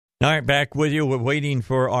All right, back with you. We're waiting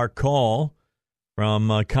for our call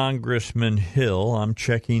from Congressman Hill. I'm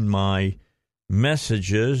checking my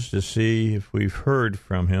messages to see if we've heard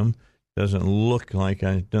from him. Doesn't look like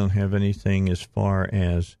I don't have anything as far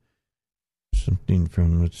as something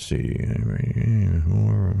from, let's see.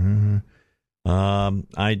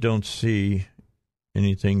 I don't see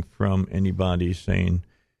anything from anybody saying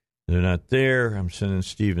they're not there. I'm sending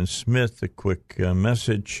Stephen Smith a quick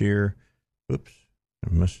message here. Oops. I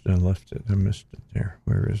missed it there.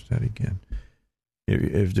 Where is that again?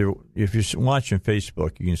 If you're watching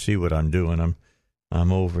Facebook, you can see what I'm doing.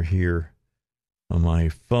 I'm over here on my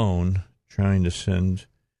phone trying to send.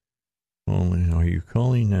 Are you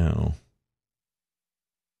calling now?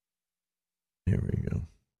 There we go.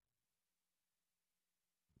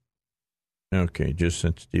 Okay, just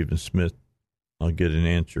sent Stephen Smith. I'll get an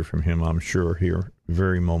answer from him, I'm sure, here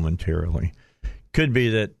very momentarily. Could be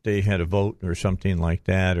that they had a vote or something like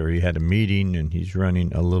that, or he had a meeting and he's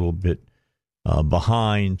running a little bit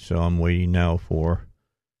behind. So I'm waiting now for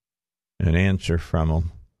an answer from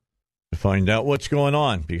him to find out what's going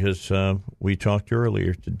on, because we talked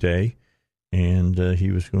earlier today and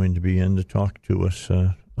he was going to be in to talk to us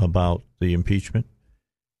about the impeachment.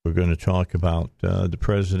 We're going to talk about the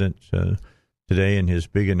president today and his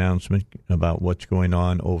big announcement about what's going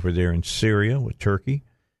on over there in Syria with Turkey.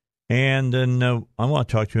 And then I want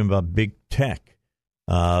to talk to him about big tech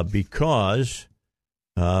because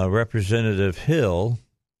Representative Hill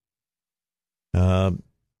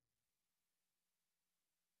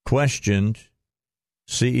questioned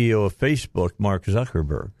CEO of Facebook, Mark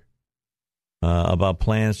Zuckerberg, about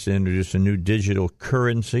plans to introduce a new digital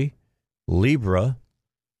currency, Libra,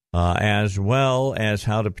 as well as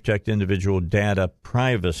how to protect individual data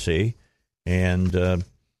privacy. And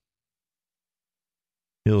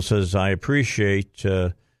Hill says, I appreciate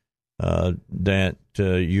that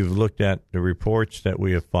you've looked at the reports that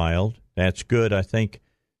we have filed. That's good. I think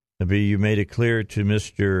you made it clear to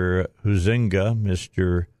Mr. Huizinga,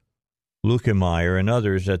 Mr. Lukemeyer, and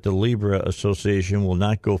others that the Libra Association will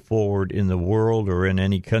not go forward in the world or in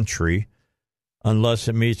any country unless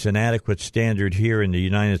it meets an adequate standard here in the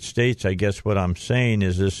United States. I guess what I'm saying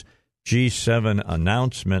is this G7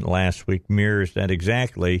 announcement last week mirrors that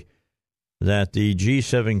exactly, that the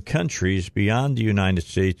G7 countries beyond the United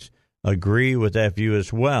States agree with that view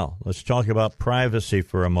as well. Let's talk about privacy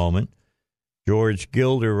for a moment. George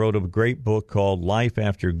Gilder wrote a great book called Life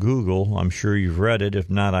After Google. I'm sure you've read it. If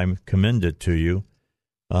not, I commend it to you.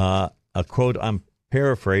 A quote, I'm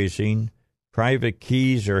paraphrasing, private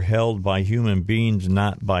keys are held by human beings,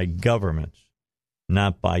 not by governments,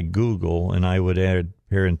 not by Google, and I would add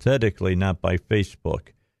parenthetically, not by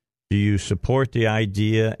Facebook. Do you support the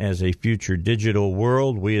idea as a future digital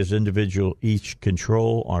world? We as individuals each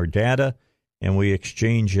control our data, and we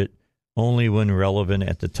exchange it only when relevant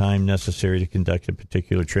at the time necessary to conduct a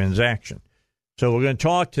particular transaction. So we're going to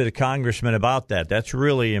talk to the congressman about that.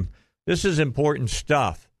 This is important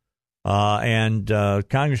stuff. And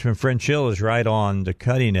Congressman French Hill is right on the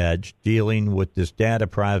cutting edge dealing with this data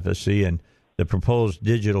privacy and the proposed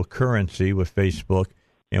digital currency with Facebook.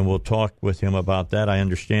 And we'll talk with him about that. I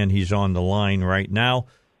understand he's on the line right now.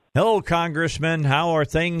 Hello, Congressman. How are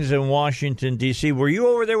things in Washington, D.C.? Were you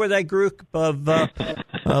over there with that group of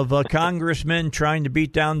congressmen trying to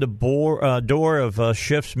beat down the door of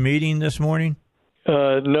Schiff's meeting this morning?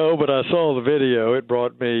 No, but I saw the video. It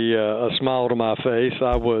brought me a smile to my face.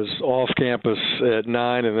 I was off campus at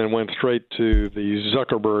 9 and then went straight to the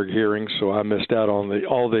Zuckerberg hearing, so I missed out on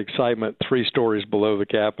all the excitement 3 stories below the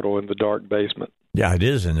Capitol in the dark basement. Yeah, it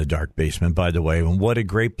is in the dark basement, by the way. And what a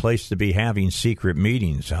great place to be having secret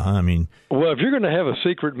meetings, huh? I mean, well, if you're going to have a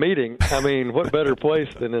secret meeting, what better place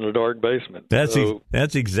than in a dark basement? That's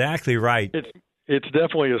exactly right. It's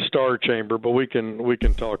definitely a star chamber, but we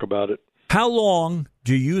can talk about it. How long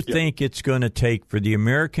do you think it's going to take for the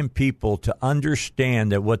American people to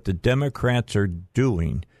understand that what the Democrats are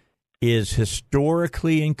doing is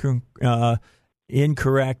historically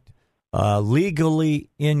incorrect, legally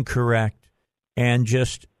incorrect, and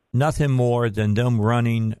just nothing more than them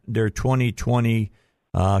running their 2020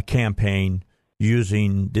 campaign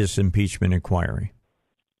using this impeachment inquiry?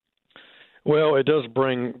 Well, it does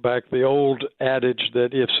bring back the old adage that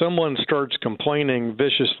if someone starts complaining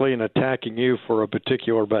viciously and attacking you for a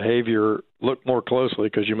particular behavior, look more closely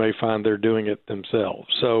because you may find they're doing it themselves.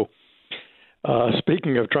 So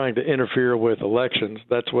speaking of trying to interfere with elections,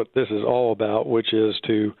 that's what this is all about, which is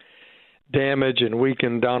to damage and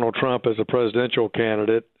weaken Donald Trump as a presidential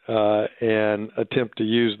candidate and attempt to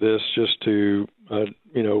use this just to,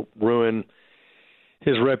 ruin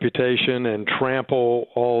his reputation and trample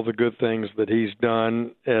all the good things that he's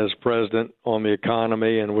done as president on the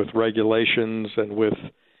economy and with regulations and with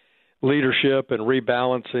leadership and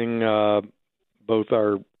rebalancing both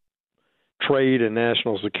our trade and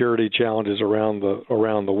national security challenges around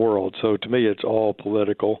the world. So to me, it's all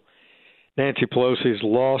political. Nancy Pelosi's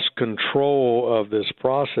lost control of this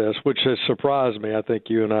process, which has surprised me. I think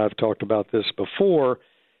you and I have talked about this before.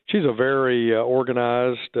 She's a very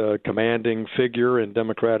organized, commanding figure in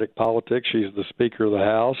Democratic politics. She's the Speaker of the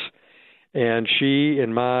House. And she,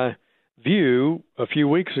 in my view, a few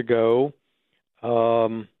weeks ago, I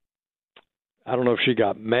don't know if she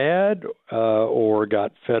got mad or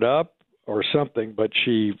got fed up or something, but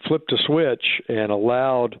she flipped a switch and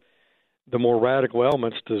allowed the more radical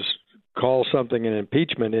elements to call something an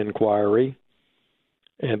impeachment inquiry.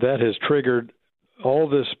 And that has triggered all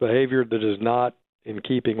this behavior that is not in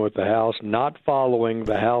keeping with the House, not following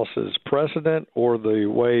the House's precedent or the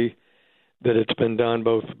way that it's been done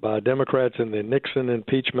both by Democrats in the Nixon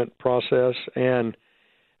impeachment process and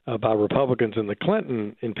by Republicans in the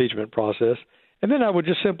Clinton impeachment process. And then I would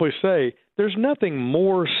just simply say there's nothing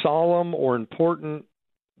more solemn or important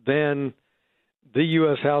than the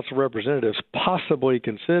U.S. House of Representatives possibly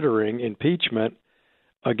considering impeachment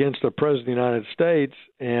against the President of the United States.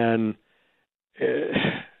 And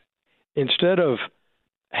instead of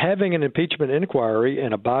having an impeachment inquiry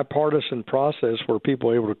and a bipartisan process where people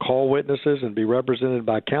are able to call witnesses and be represented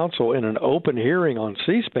by counsel in an open hearing on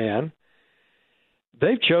C-SPAN,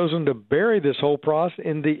 they've chosen to bury this whole process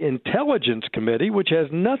in the Intelligence Committee, which has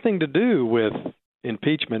nothing to do with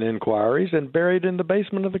impeachment inquiries, and buried in the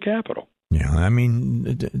basement of the Capitol. Yeah, I mean,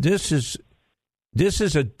 this is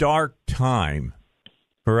a dark time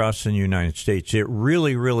for us in the United States. It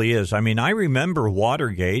really, really is. I mean, I remember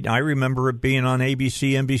Watergate. I remember it being on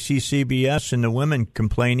ABC, NBC, CBS, and the women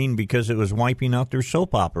complaining because it was wiping out their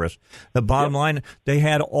soap operas. The bottom line, they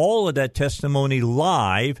had all of that testimony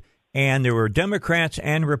live, and there were Democrats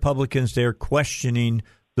and Republicans there questioning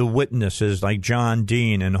the witnesses like John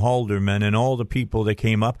Dean and Haldeman and all the people that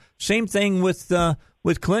came up. Same thing with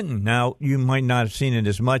Clinton. Now, you might not have seen it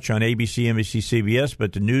as much on ABC, NBC, CBS,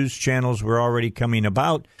 but the news channels were already coming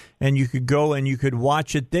about, and you could go and you could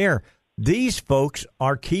watch it there. These folks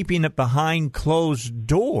are keeping it behind closed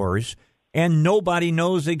doors, and nobody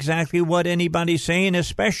knows exactly what anybody's saying,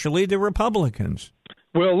 especially the Republicans.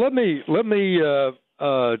 Well, let me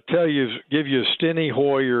give you Steny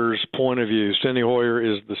Hoyer's point of view. Steny Hoyer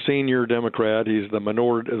is the senior Democrat. He's the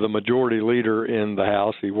majority leader in the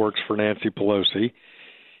House. He works for Nancy Pelosi.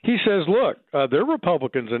 He says, look, there are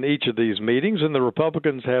Republicans in each of these meetings, and the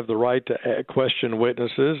Republicans have the right to question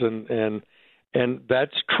witnesses, and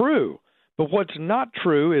that's true. But what's not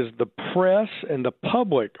true is the press and the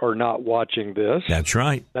public are not watching this. That's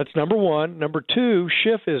right. That's number one. Number two,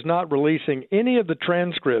 Schiff is not releasing any of the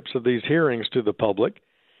transcripts of these hearings to the public.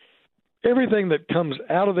 Everything that comes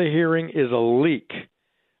out of the hearing is a leak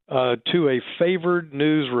to a favored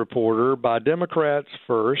news reporter by Democrats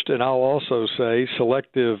first, and I'll also say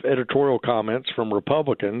selective editorial comments from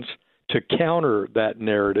Republicans to counter that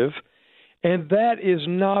narrative. And that is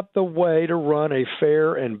not the way to run a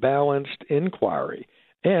fair and balanced inquiry.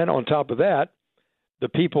 And on top of that, the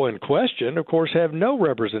people in question, of course, have no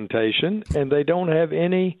representation, and they don't have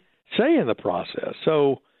any say in the process.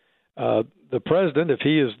 So the president, if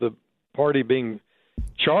he is the party being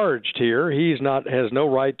charged here, has no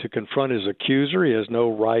right to confront his accuser. He has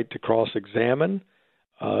no right to cross-examine.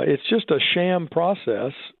 It's just a sham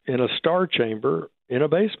process in a star chamber in a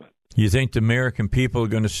basement. You think the American people are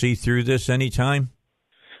going to see through this anytime?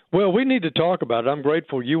 Well, we need to talk about it. I'm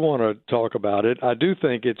grateful you want to talk about it. I do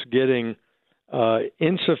think it's getting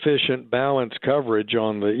insufficient balanced coverage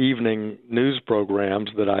on the evening news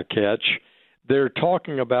programs that I catch. They're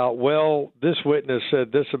talking about, well, this witness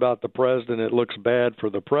said this about the president. It looks bad for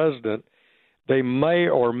the president. They may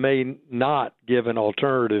or may not give an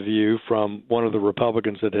alternative view from one of the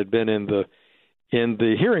Republicans that had been in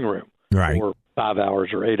the hearing room. Right. For 5 hours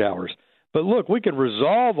or 8 hours. But look, we could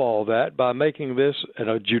resolve all that by making this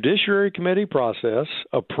a Judiciary Committee process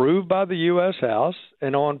approved by the U.S. House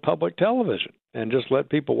and on public television, and just let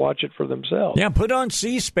people watch it for themselves. Yeah, put on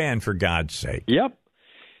C-SPAN, for God's sake. Yep.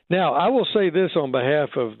 Now, I will say this on behalf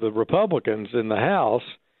of the Republicans in the House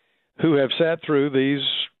who have sat through these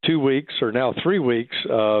 2 weeks or now 3 weeks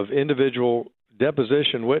of individual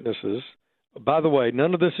deposition witnesses. By the way,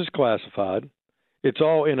 none of this is classified. It's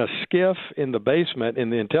all in a skiff in the basement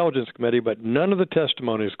in the Intelligence Committee, but none of the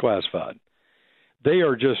testimony is classified. They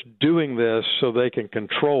are just doing this so they can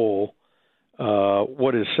control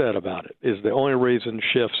what is said about it is the only reason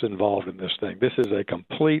Schiff's involved in this thing. This is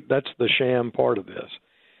that's the sham part of this.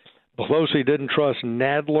 Pelosi didn't trust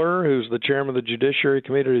Nadler, who's the chairman of the Judiciary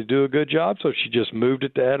Committee, to do a good job, so she just moved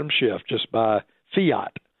it to Adam Schiff just by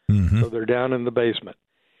fiat. So they're down in the basement.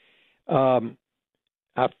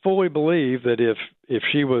 I fully believe that if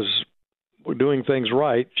she was doing things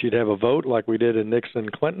right, she'd have a vote like we did in Nixon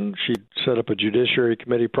and Clinton. She'd set up a Judiciary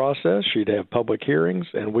Committee process. She'd have public hearings,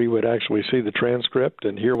 and we would actually see the transcript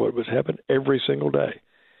and hear what was happening every single day.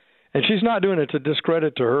 And she's not doing it to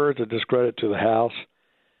discredit to her, it's a discredit to the House.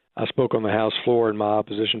 I spoke on the House floor in my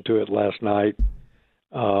opposition to it last night.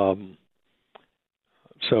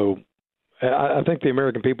 So I think the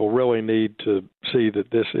American people really need to see that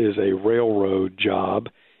this is a railroad job.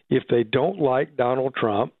 If they don't like Donald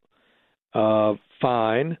Trump,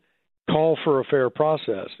 fine, call for a fair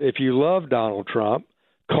process. If you love Donald Trump,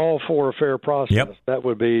 call for a fair process. Yep. That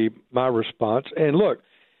would be my response. And look,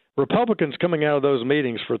 Republicans coming out of those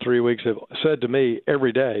meetings for 3 weeks have said to me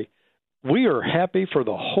every day, we are happy for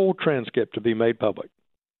the whole transcript to be made public,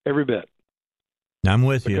 every bit. I'm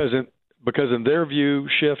with you. Because in their view,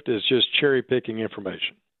 Schiff is just cherry-picking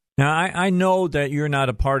information. Now, I know that you're not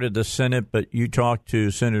a part of the Senate, but you talked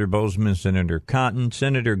to Senator Bozeman, Senator Cotton.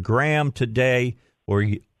 Senator Graham today or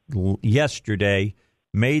yesterday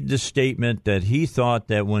made the statement that he thought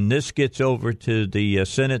that when this gets over to the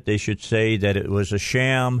Senate, they should say that it was a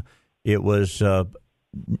sham, it was a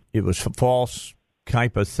false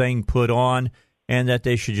type of thing put on, and that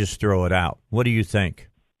they should just throw it out. What do you think?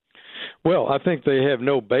 Well, I think they have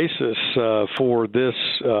no basis for this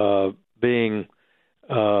being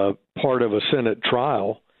part of a Senate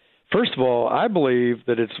trial. First of all, I believe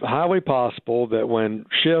that it's highly possible that when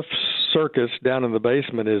Schiff's circus down in the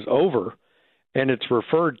basement is over and it's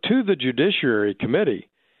referred to the Judiciary Committee,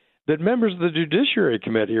 that members of the Judiciary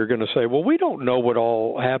Committee are going to say, well, we don't know what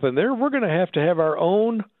all happened there. We're going to have our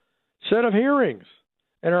own set of hearings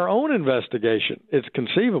and our own investigation. It's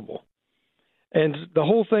conceivable. And the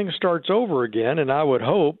whole thing starts over again, and I would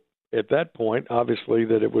hope at that point, obviously,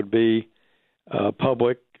 that it would be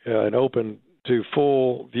public and open to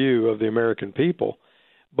full view of the American people.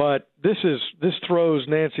 But this throws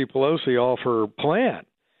Nancy Pelosi off her plan,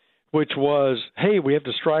 which was, hey, we have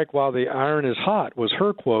to strike while the iron is hot, was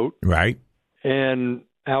her quote. Right. And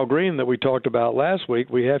Al Green that we talked about last week,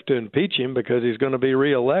 we have to impeach him because he's going to be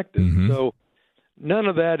reelected. Mm-hmm. So none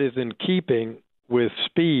of that is in keeping with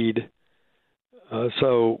speed.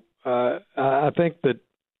 So I think that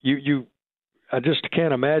I just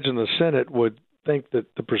can't imagine the Senate would think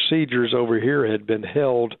that the procedures over here had been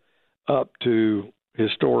held up to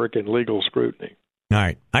historic and legal scrutiny. All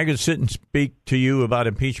right. I could sit and speak to you about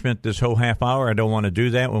impeachment this whole half hour. I don't want to do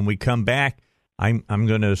that. When we come back, I'm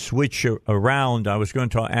going to switch around. I was going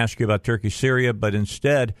to ask you about Turkey, Syria, but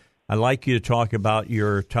instead I'd like you to talk about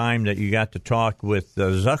your time that you got to talk with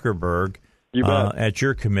Zuckerberg at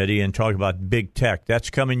your committee and talk about big tech. That's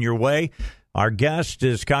coming your way. Our guest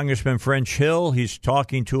is Congressman French Hill. He's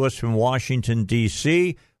talking to us from Washington,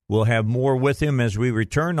 D.C. We'll have more with him as we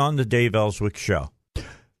return on the Dave Elswick Show.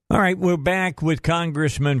 All right, we're back with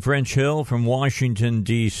Congressman French Hill from Washington,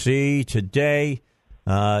 D.C. today.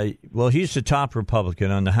 He's the top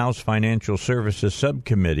Republican on the House Financial Services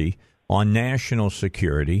Subcommittee on National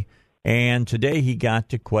Security, and today he got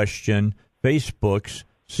to question Facebook's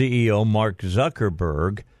CEO Mark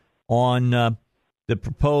Zuckerberg on the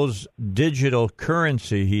proposed digital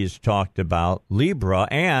currency he's talked about, Libra,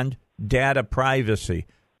 and data privacy.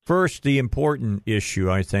 First, the important issue,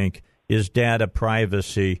 I think, is data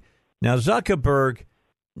privacy. Now, Zuckerberg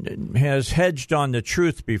has hedged on the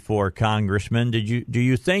truth before, Congressman. Do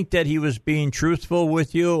you think that he was being truthful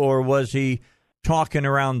with you, or was he talking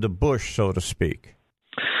around the bush, so to speak?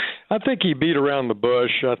 I think he beat around the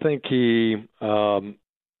bush. I think he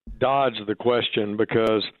dodged the question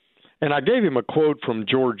because, and I gave him a quote from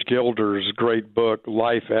George Gilder's great book,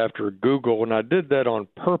 Life After Google, and I did that on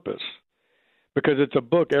purpose because it's a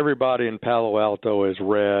book everybody in Palo Alto has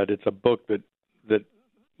read. It's a book that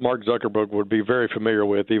Mark Zuckerberg would be very familiar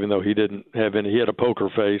with, even though he didn't have any. He had a poker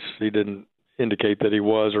face. He didn't indicate that he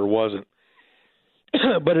was or wasn't.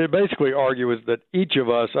 But it basically argues that each of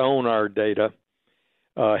us own our data,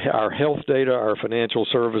 our health data, our financial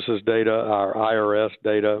services data, our IRS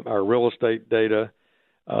data, our real estate data,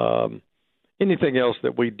 anything else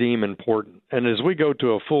that we deem important. And as we go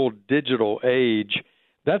to a full digital age,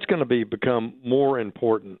 that's going to become more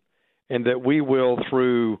important, and that we will,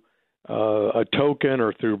 through a token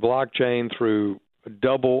or through blockchain, through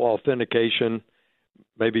double authentication,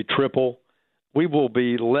 maybe triple, we will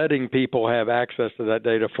be letting people have access to that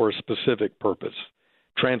data for a specific purpose.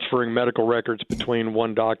 transferring medical records between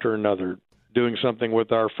one doctor and another, doing something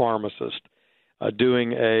with our pharmacist,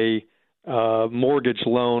 doing a mortgage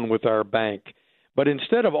loan with our bank. But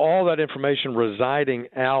instead of all that information residing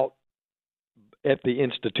out at the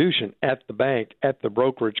institution, at the bank, at the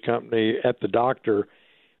brokerage company, at the doctor,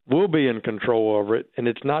 we'll be in control over it, and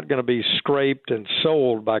it's not going to be scraped and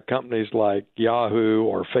sold by companies like Yahoo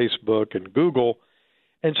or Facebook and Google.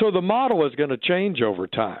 And so the model is going to change over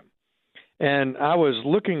time. And I was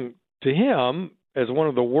looking to him as one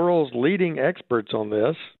of the world's leading experts on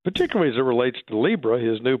this, particularly as it relates to Libra,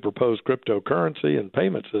 his new proposed cryptocurrency and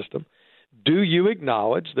payment system. Do you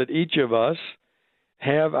acknowledge that each of us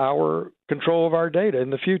have our control of our data in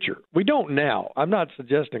the future? We don't now. I'm not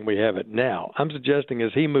suggesting we have it now. I'm suggesting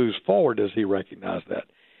as he moves forward, does he recognize that?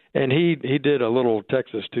 And he did a little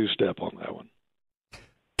Texas two-step on that one.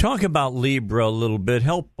 Talk about Libra a little bit.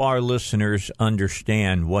 Help our listeners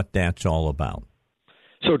understand what that's all about.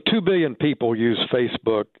 So 2 billion people use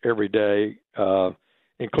Facebook every day,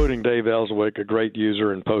 including Dave Elswick, a great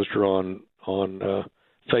user and poster on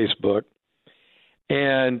Facebook.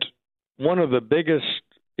 And one of the biggest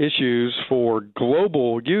issues for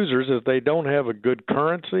global users is they don't have a good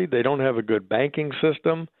currency, they don't have a good banking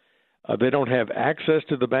system, they don't have access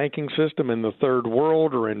to the banking system in the third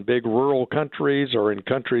world or in big rural countries or in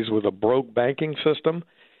countries with a broke banking system.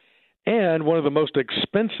 And one of the most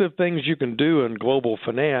expensive things you can do in global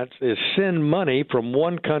finance is send money from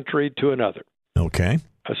one country to another. Okay.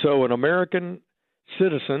 So an American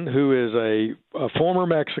citizen who is a former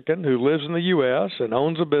Mexican who lives in the U.S. and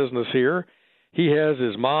owns a business here, he has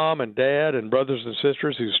his mom and dad and brothers and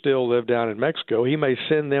sisters who still live down in Mexico. He may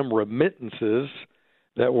send them remittances.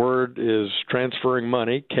 That word is transferring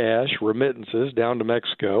money, cash, remittances down to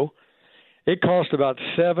Mexico. It costs about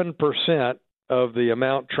 7% of the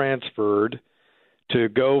amount transferred to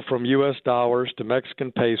go from U.S. dollars to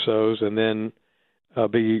Mexican pesos, and then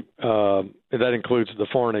that includes the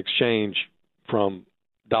foreign exchange from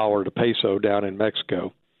dollar to peso down in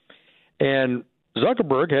Mexico. And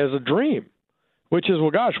Zuckerberg has a dream, which is,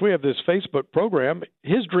 well, gosh, we have this Facebook program.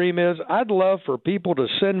 His dream is, I'd love for people to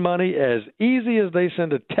send money as easy as they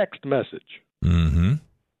send a text message. Mm-hmm.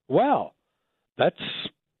 Wow.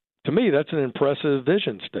 To me, that's an impressive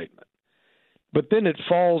vision statement. But then it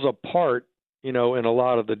falls apart, in a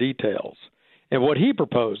lot of the details. And what he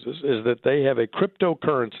proposes is that they have a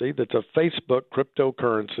cryptocurrency that's a Facebook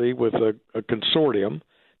cryptocurrency with a consortium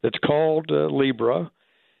that's called Libra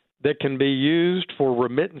that can be used for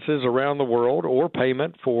remittances around the world or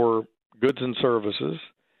payment for goods and services,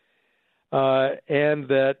 and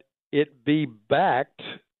that it be backed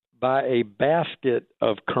by a basket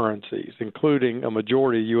of currencies, including a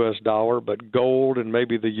majority U.S. dollar, but gold and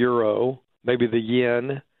maybe the euro, maybe the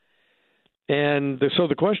yen. And so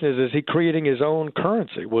the question is he creating his own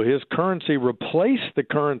currency? Will his currency replace the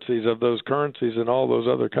currencies of those currencies in all those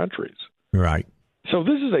other countries? Right. So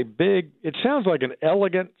this is it sounds like an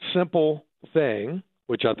elegant, simple thing,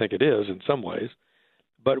 which I think it is in some ways,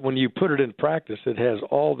 but when you put it in practice, it has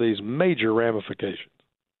all these major ramifications.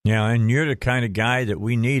 Yeah, and you're the kind of guy that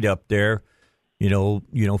we need up there,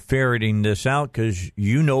 ferreting this out because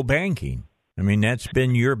banking. I mean, that's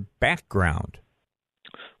been your background.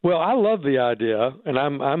 Well, I love the idea, and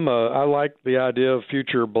I like the idea of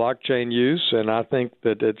future blockchain use, and I think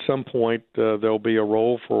that at some point there'll be a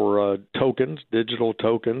role for tokens, digital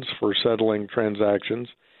tokens for settling transactions.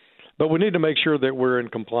 But we need to make sure that we're in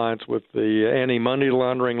compliance with the anti-money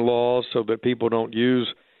laundering laws so that people don't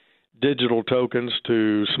use digital tokens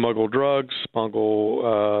to smuggle drugs,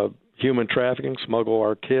 smuggle human trafficking, smuggle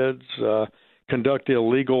our kids, conduct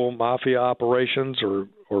illegal mafia operations or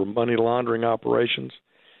money laundering operations.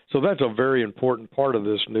 So that's a very important part of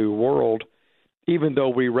this new world, even though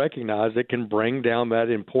we recognize it can bring down that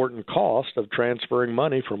important cost of transferring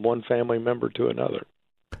money from one family member to another.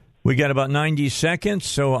 We got about 90 seconds,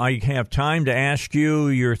 so I have time to ask you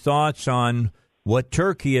your thoughts on what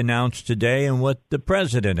Turkey announced today and what the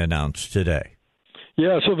president announced today.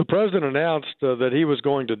 Yeah, so the president announced that he was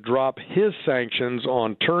going to drop his sanctions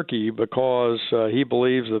on Turkey because he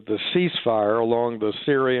believes that the ceasefire along the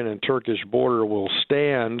Syrian and Turkish border will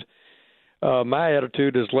stand. My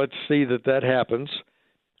attitude is let's see that happens.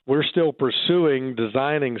 We're still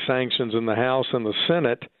designing sanctions in the House and the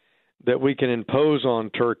Senate that we can impose on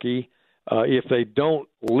Turkey if they don't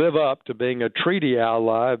live up to being a treaty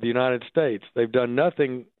ally of the United States. They've done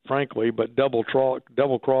nothing, frankly, but double-cross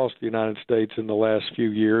the United States in the last few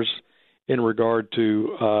years in regard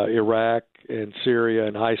to Iraq and Syria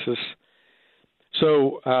and ISIS.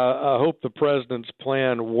 So I hope the president's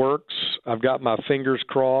plan works. I've got my fingers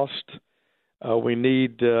crossed. We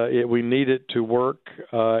need it to work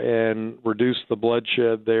and reduce the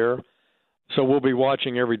bloodshed there. So we'll be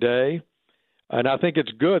watching every day. And I think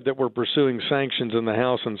it's good that we're pursuing sanctions in the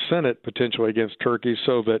House and Senate potentially against Turkey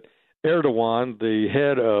so that Erdogan, the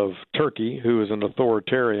head of Turkey, who is an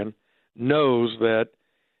authoritarian, knows that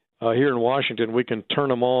here in Washington we can turn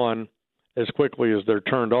them on as quickly as they're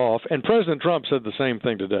turned off. And President Trump said the same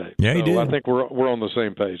thing today. Yeah, he did. I think we're on the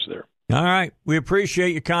same page there. All right. We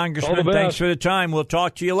appreciate you, Congressman. Thanks for the time. We'll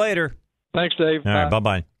talk to you later. Thanks, Dave. All right.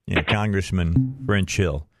 Bye-bye. Yeah, Congressman French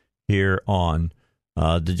Hill here on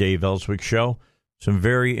the Dave Elswick Show. Some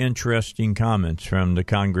very interesting comments from the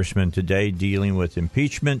congressman today dealing with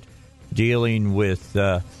impeachment, dealing with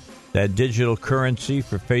that digital currency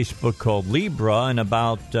for Facebook called Libra, and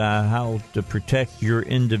about how to protect your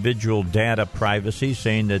individual data privacy,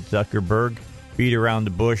 saying that Zuckerberg beat around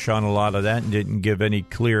the bush on a lot of that and didn't give any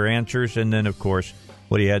clear answers. And then, of course,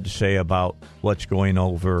 what he had to say about what's going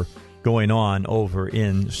on over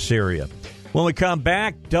in Syria. When we come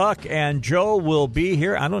back, Duck and Joe will be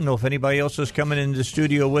here. I don't know if anybody else is coming into the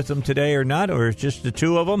studio with them today or not, or it's just the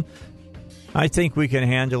two of them. I think we can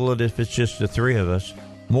handle it if it's just the three of us.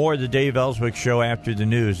 More of the Dave Elswick Show after the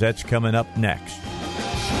news. That's coming up next.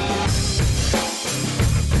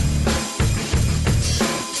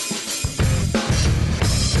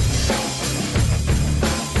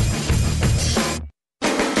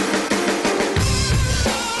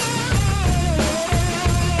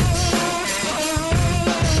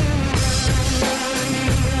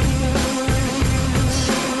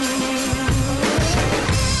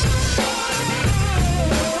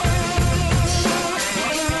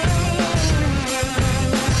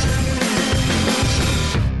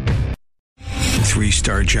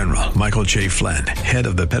 3-star General Michael J. Flynn, head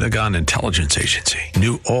of the Pentagon Intelligence Agency,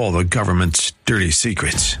 knew all the government's dirty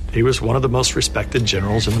secrets. He was one of the most respected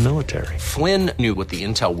generals in the military. Flynn knew what the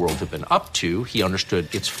intel world had been up to. He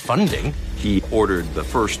understood its funding. He ordered the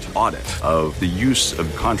first audit of the use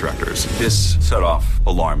of contractors. This set off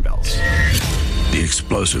alarm bells. The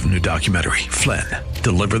explosive new documentary, Flynn,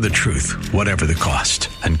 Deliver the Truth, Whatever the Cost,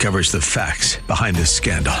 uncovers the facts behind this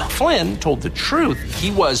scandal. Flynn told the truth.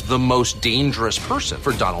 He was the most dangerous person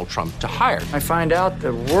for Donald Trump to hire. I find out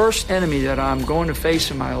the worst enemy that I'm going to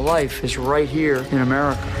face in my life is right here in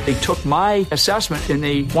America. They took my assessment and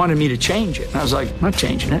they wanted me to change it. And I was like, I'm not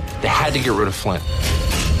changing it. They had to get rid of Flynn.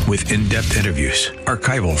 With in-depth interviews,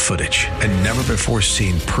 archival footage, and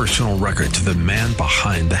never-before-seen personal records of the man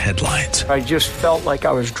behind the headlines. I just felt like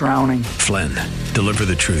I was drowning. Flynn, Deliver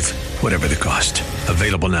the Truth, Whatever the Cost.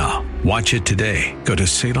 Available now. Watch it today. Go to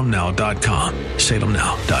salemnow.com.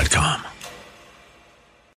 salemnow.com.